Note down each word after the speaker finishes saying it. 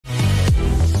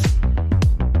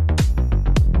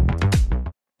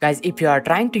Guys, if you are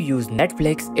trying to use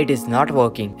Netflix, it is not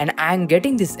working. And I am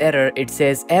getting this error. It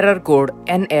says error code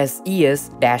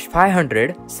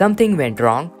NSES-500. Something went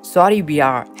wrong. Sorry, we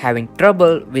are having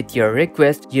trouble with your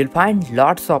request. You'll find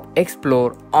lots of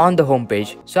explore on the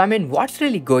homepage. So what's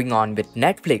really going on with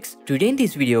Netflix? Today in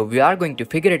this video, we are going to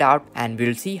figure it out and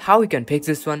we'll see how we can fix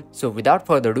this one. So without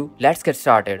further ado, let's get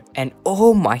started. And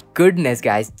oh my goodness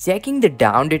guys, checking the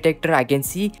down detector, I can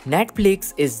see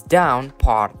Netflix is down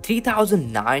for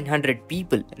 3,900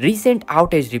 people. Recent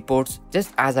outage reports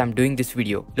just as I'm doing this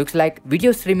video. Looks like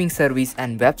video streaming service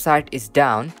and website is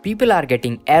down. People are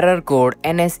getting error code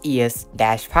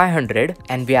NSES-500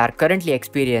 and we are currently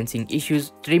experiencing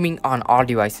issues streaming on all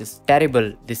devices.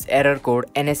 Terrible, this error code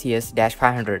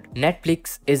NSES-500.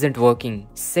 Netflix isn't working.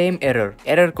 Same error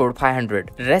code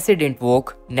 500. Resident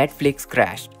woke, Netflix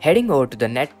crashed. Heading over to the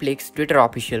Netflix Twitter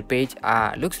official page,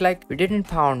 looks like we didn't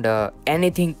found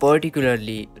anything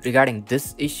particularly regarding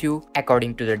this issue.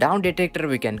 According to the down detector,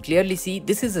 we can clearly see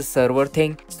this is a server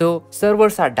thing. So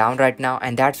servers are down right now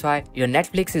and that's why your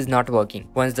Netflix is not working.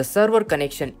 Once the server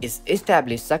connection is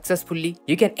established successfully,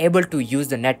 you can able to use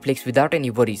the Netflix without any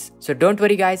worries. So don't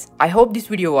worry guys. I hope this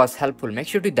video was helpful. Make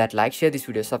sure to hit that like, share this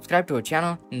video, subscribe to our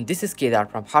channel. And this is Kedar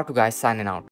from How To Guys signing out.